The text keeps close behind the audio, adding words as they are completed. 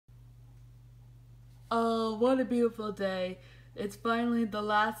Oh, what a beautiful day. It's finally the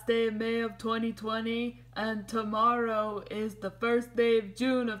last day of May of 2020, and tomorrow is the first day of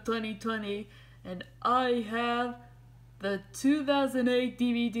June of 2020, and I have the 2008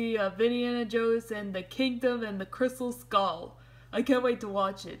 DVD of Indiana Jones and the Kingdom and the Crystal Skull. I can't wait to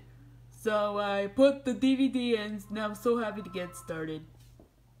watch it. So I put the DVD in, and I'm so happy to get started.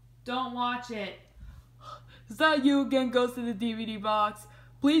 Don't watch it. Is that you again, Goes to the DVD box?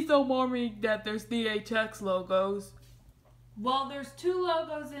 Please don't warn me that there's THX logos. Well, there's two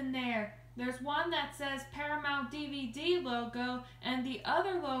logos in there. There's one that says Paramount DVD logo, and the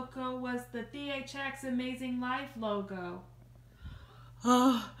other logo was the THX Amazing Life logo.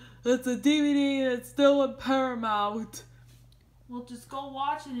 It's a DVD and it's still in Paramount. Well, just go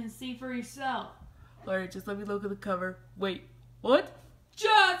watch it and see for yourself. Alright, just let me look at the cover. Wait, what?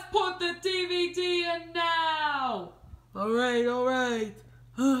 Just put the DVD in now! Alright.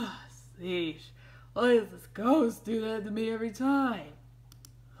 Sheesh. Why does this ghost do that to me every time?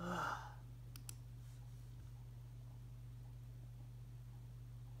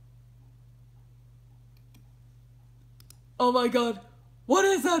 Oh my god! What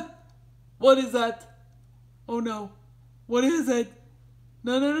is that? What is that? Oh no. What is it?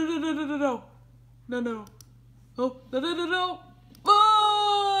 No. No. Oh, no.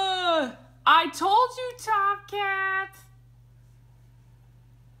 Ah! I told you, Top Cat!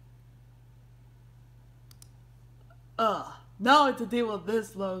 Now I have to deal with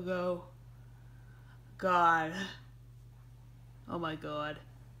this logo. God. Oh my god.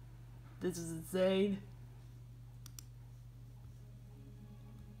 This is insane.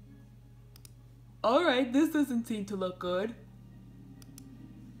 Alright, this doesn't seem to look good.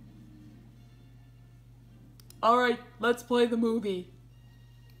 Alright, let's play the movie.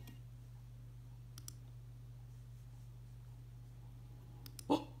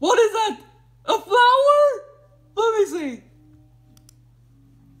 What is that? A flower? Let me see.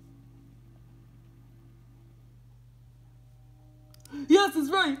 Yes, it's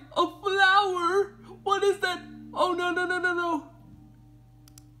right. A flower. What is that? Oh, no.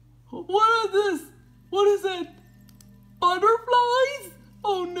 What is this? What is that? Butterflies?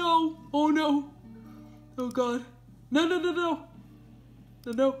 Oh no. Oh god. No.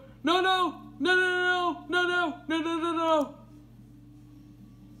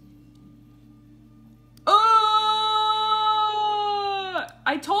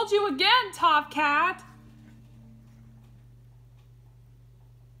 I told you again, Top Cat!